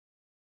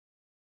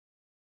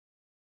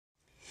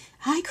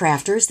Hi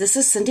crafters, this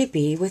is Cindy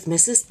B with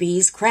Mrs.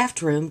 B's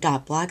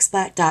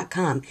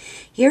craftroom.blogspot.com.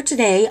 Here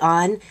today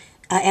on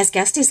as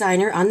guest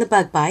designer on the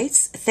Bug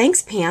Bites.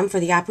 Thanks Pam for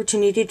the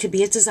opportunity to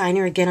be a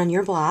designer again on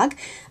your blog.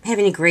 I'm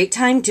having a great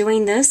time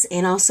doing this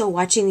and also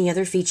watching the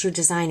other featured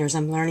designers.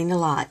 I'm learning a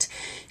lot.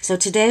 So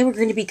today we're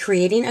going to be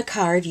creating a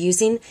card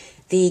using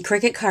the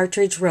Cricut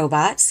cartridge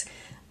Robotz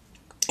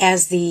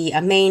as the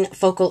main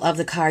focal of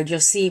the card.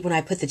 You'll see when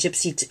I put the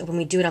gypsy, when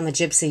we do it on the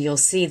gypsy, you'll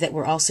see that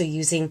we're also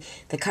using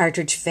the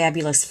cartridge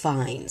Fabulous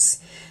Finds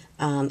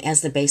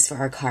as the base for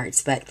our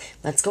cards. But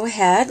let's go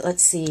ahead.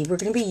 Let's see. We're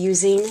going to be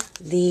using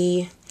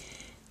the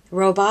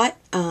robot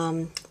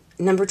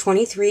number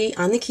 23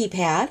 on the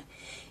keypad,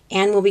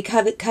 and we'll be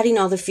cutting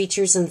all the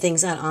features and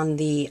things out on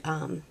the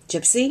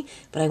gypsy.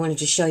 But I wanted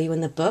to show you in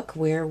the book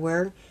where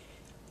we're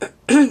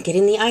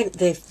getting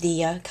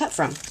the cut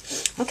from.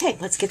 Okay,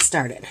 let's get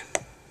started.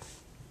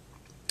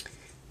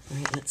 All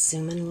right, let's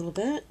zoom in a little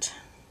bit.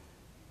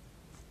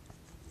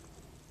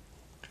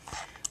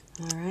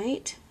 All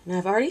right, now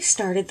I've already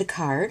started the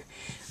card.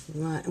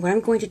 What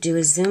I'm going to do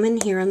is zoom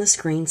in here on the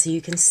screen so you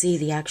can see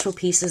the actual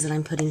pieces that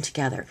I'm putting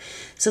together.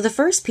 So the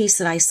first piece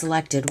that I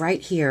selected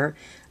right here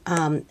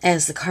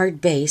as the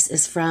card base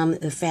is from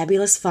the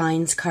Fabulous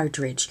Finds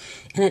cartridge.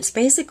 And it's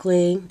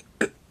basically,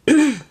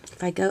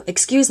 if I go,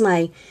 excuse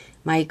my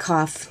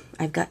cough,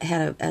 I've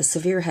had a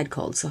severe head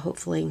cold, so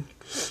hopefully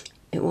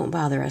it won't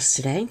bother us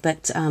today.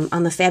 But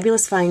on the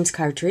Fabulous Finds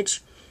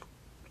cartridge,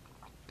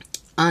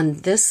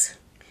 on this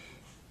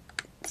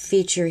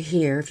feature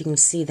here, if you can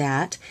see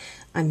that,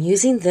 I'm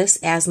using this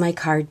as my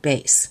card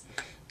base.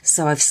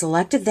 So I've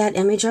selected that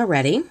image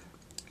already,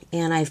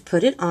 and I've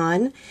put it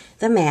on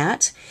the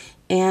mat.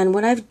 And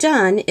what I've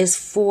done is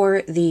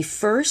for the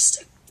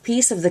first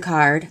piece of the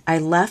card, I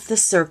left the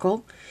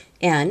circle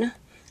in.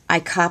 I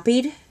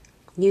copied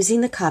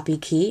using the copy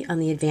key on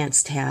the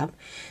Advanced tab.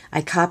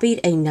 I copied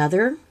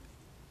another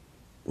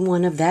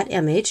one of that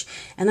image,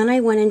 and then I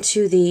went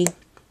into the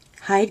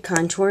hide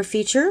contour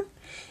feature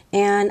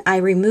and I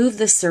removed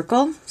the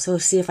circle. So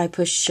see, if I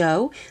push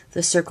show,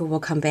 the circle will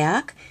come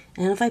back,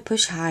 and if I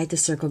push hide, the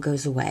circle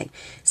goes away.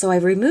 So I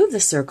removed the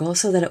circle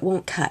so that it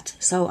won't cut.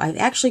 So I've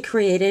actually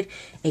created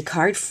a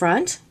card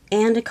front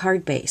and a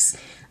card base.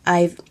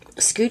 I've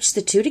scooched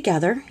the two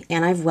together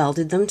and I've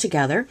welded them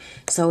together.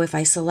 So if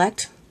I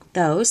select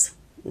those,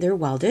 they're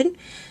welded.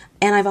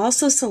 And I've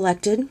also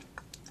selected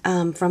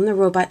from the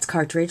Robotz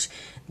cartridge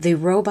the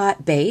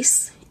robot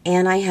base,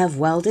 and I have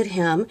welded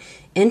him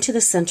into the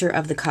center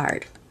of the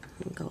card.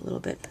 I'll go a little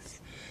bit,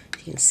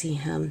 you can see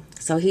him.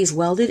 So he's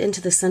welded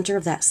into the center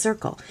of that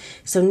circle.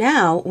 So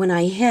now when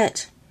I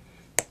hit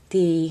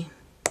the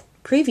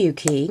preview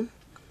key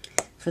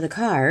for the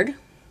card,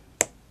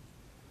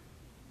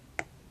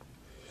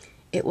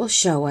 it will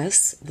show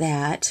us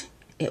that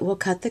it will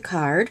cut the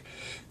card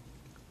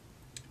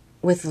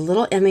with the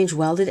little image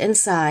welded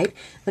inside,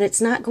 but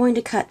it's not going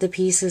to cut the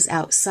pieces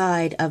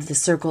outside of the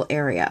circle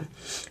area.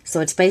 So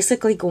it's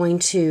basically going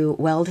to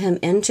weld him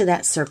into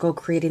that circle,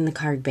 creating the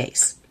card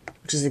base,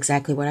 which is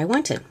exactly what I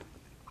wanted.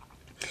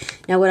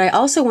 Now what I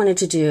also wanted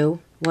to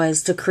do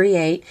was to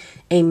create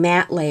a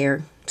matte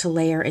layer to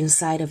layer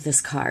inside of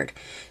this card.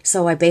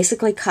 So I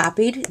basically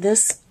copied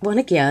this one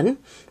again,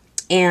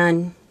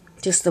 and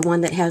just the one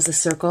that has the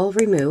circle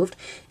removed,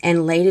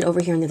 and laid it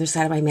over here on the other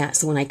side of my mat.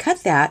 So when I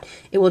cut that,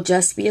 it will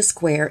just be a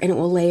square and it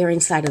will layer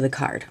inside of the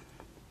card.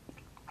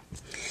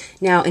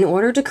 Now in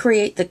order to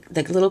create the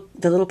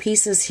little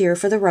pieces here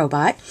for the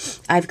robot,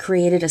 I've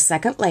created a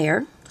second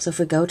layer. So if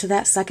we go to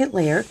that second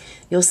layer,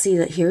 you'll see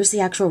that here's the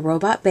actual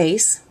robot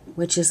base,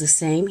 which is the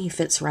same. He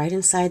fits right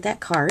inside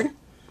that card.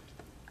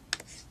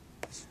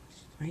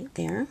 Right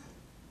there.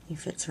 He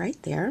fits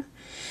right there.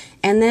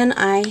 And then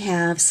I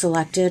have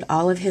selected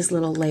all of his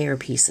little layer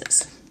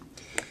pieces.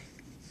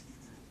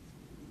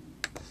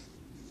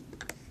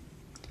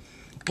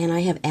 And I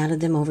have added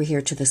them over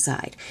here to the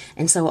side.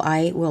 And so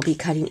I will be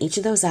cutting each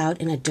of those out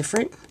in a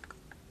different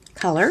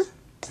color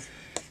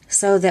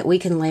so that we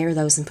can layer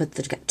those and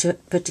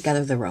put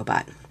together the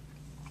robot.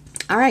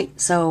 All right,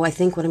 so I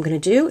think what I'm going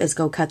to do is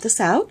go cut this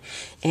out,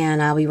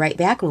 and I'll be right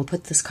back and we'll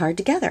put this card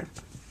together.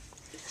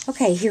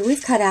 Okay, here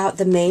we've cut out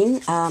the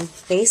main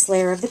base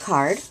layer of the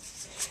card.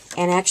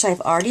 And actually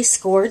I've already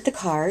scored the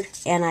card,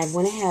 and I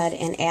went ahead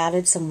and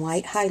added some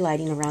white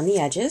highlighting around the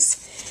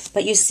edges.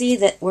 But you see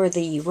that where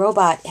the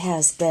robot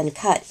has been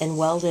cut and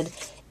welded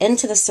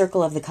into the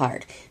circle of the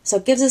card. So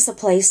it gives us a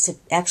place to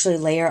actually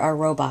layer our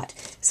robot.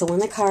 So when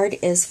the card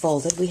is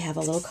folded, we have a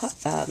little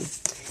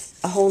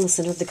a hole in the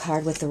center of the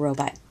card with the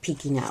robot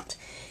peeking out.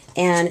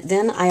 And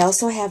then I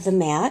also have the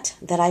mat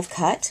that I've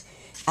cut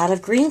out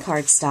of green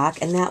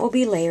cardstock, and that will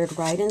be layered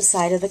right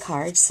inside of the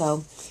card.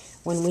 So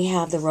when we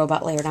have the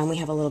robot layered on, we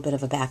have a little bit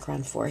of a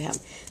background for him.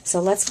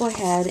 So let's go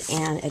ahead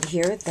and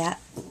adhere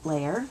that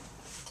layer.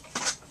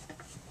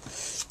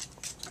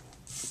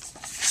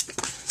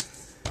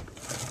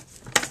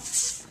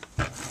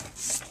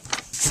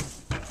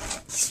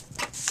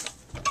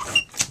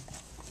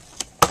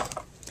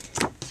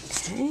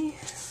 Okay.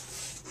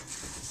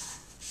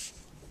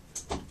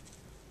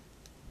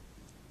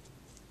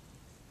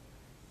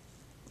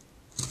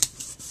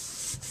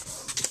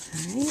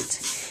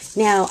 right.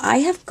 Now, I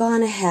have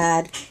gone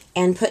ahead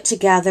and put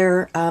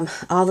together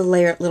all the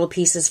little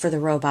pieces for the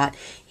robot.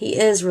 He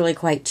is really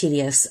quite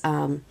tedious,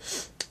 and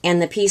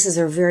the pieces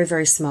are very,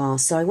 very small.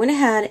 So I went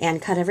ahead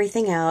and cut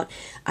everything out.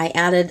 I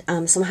added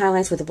some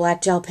highlights with the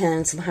black gel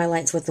pen, some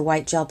highlights with the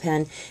white gel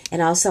pen,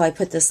 and also I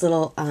put this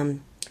little, what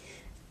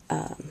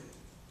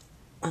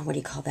do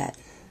you call that?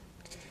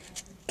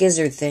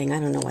 Gizzard thing.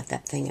 I don't know what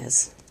that thing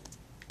is.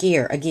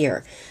 A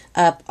gear,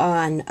 up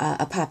on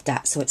a pop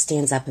dot so it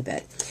stands up a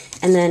bit.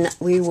 And then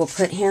we will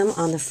put him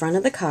on the front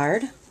of the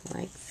card,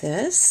 like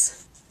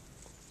this.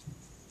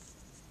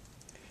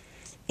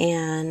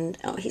 And,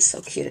 oh, he's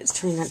so cute. It's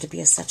turning out to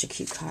be such a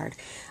cute card.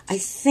 I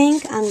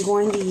think I'm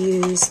going to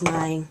use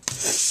my,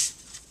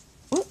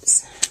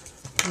 whoops,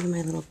 one of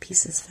my little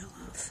pieces fell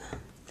off.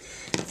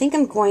 I think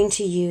I'm going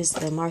to use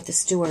the Martha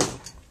Stewart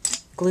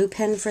glue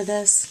pen for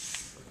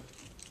this,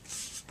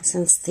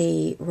 since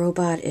the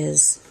robot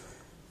is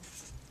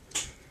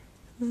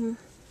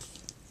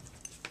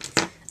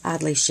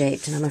oddly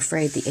shaped, and I'm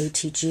afraid the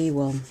ATG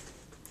will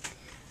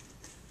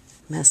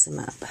mess him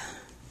up.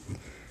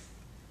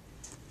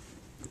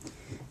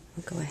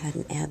 I'll go ahead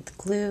and add the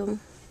glue.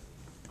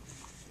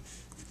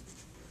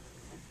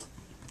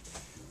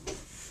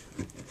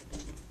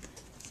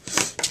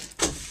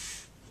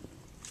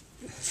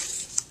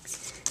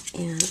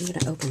 And I'm going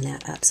to open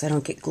that up so I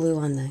don't get glue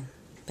on the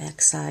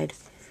back side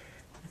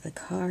of the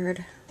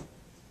card.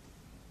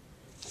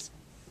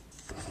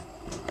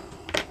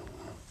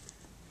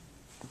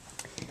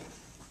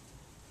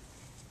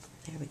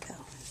 There we go.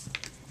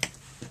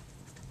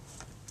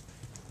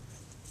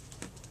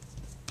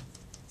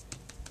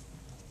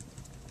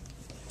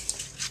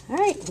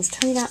 Alright, it's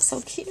turning out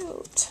so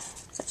cute.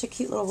 Such a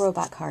cute little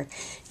robot card.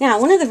 Now,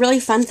 one of the really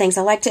fun things,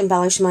 I like to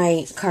embellish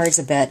my cards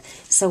a bit.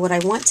 So what I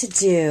want to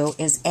do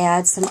is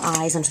add some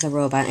eyes onto the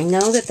robot. I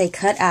know that they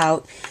cut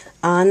out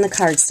on the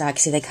cardstock.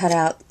 See, they cut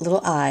out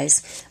little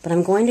eyes. But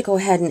I'm going to go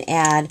ahead and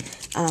add,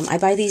 I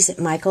buy these at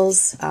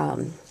Michael's.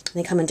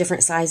 They come in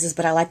different sizes,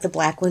 but I like the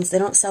black ones. They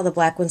don't sell the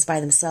black ones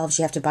by themselves.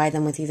 You have to buy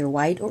them with either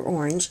white or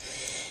orange.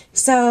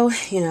 So,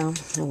 you know,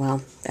 oh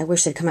well, I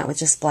wish they'd come out with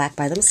just black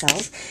by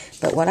themselves.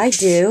 But what I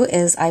do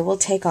is I will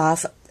take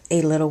off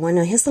a little one.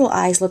 Now, his little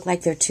eyes look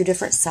like they're two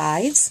different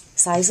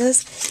sizes.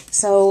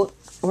 So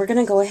we're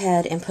going to go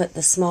ahead and put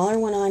the smaller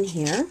one on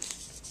here.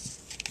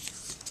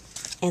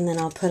 And then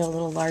I'll put a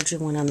little larger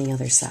one on the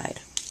other side.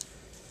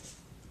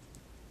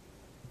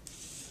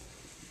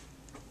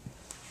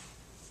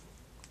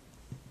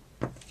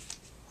 There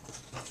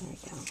we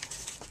go.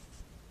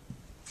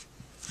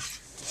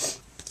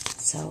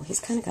 So he's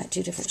kind of got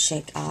two different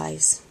shaped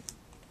eyes.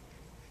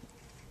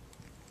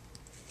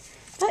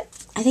 But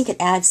I think it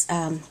adds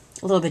a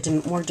little bit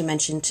more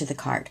dimension to the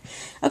card.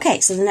 Okay,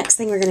 so the next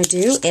thing we're going to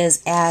do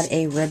is add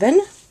a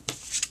ribbon.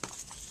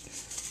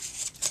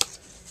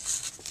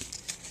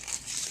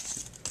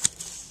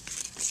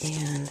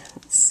 And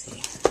let's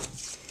see.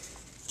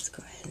 Let's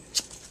go ahead and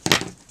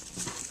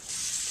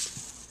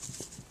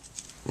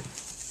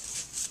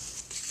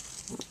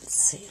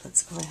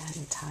let's go ahead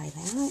and tie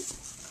that.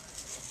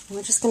 And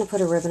we're just going to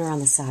put a ribbon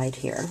around the side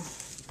here.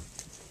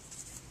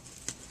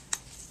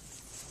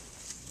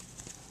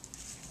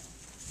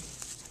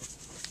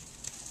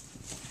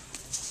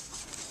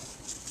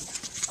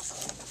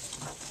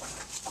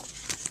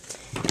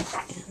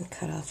 And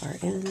cut off our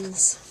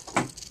ends.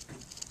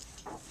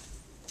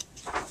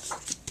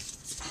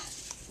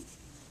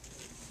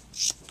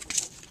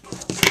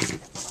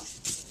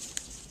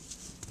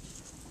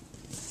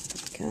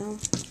 Go.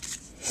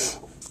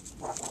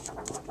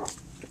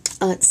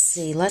 Let's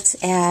see,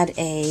 let's add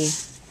a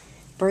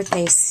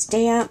birthday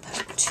stamp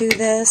to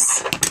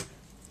this.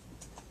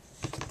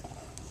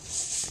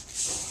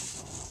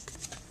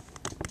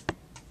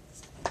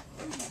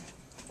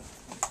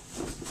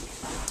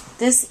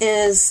 This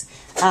is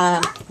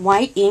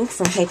white ink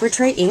from Paper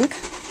Tray Ink.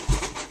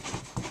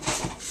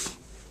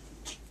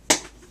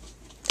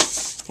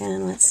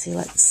 And let's see,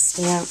 let's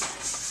stamp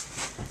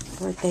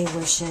birthday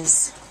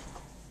wishes.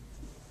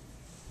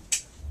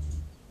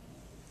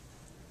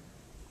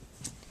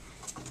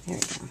 There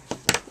we go.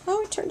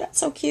 Oh, it turned out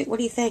so cute. What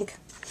do you think?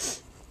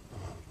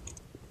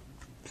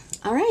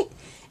 All right.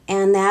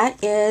 And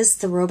that is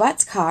the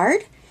Robotz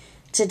Card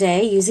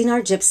today using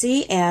our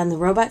Gypsy and the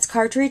Robotz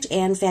cartridge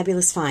and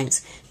Fabulous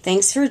Finds.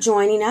 Thanks for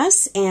joining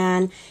us.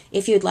 And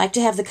if you'd like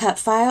to have the cut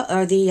file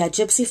or the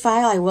Gypsy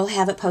file, I will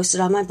have it posted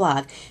on my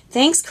blog.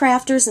 Thanks,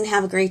 crafters, and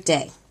have a great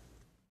day.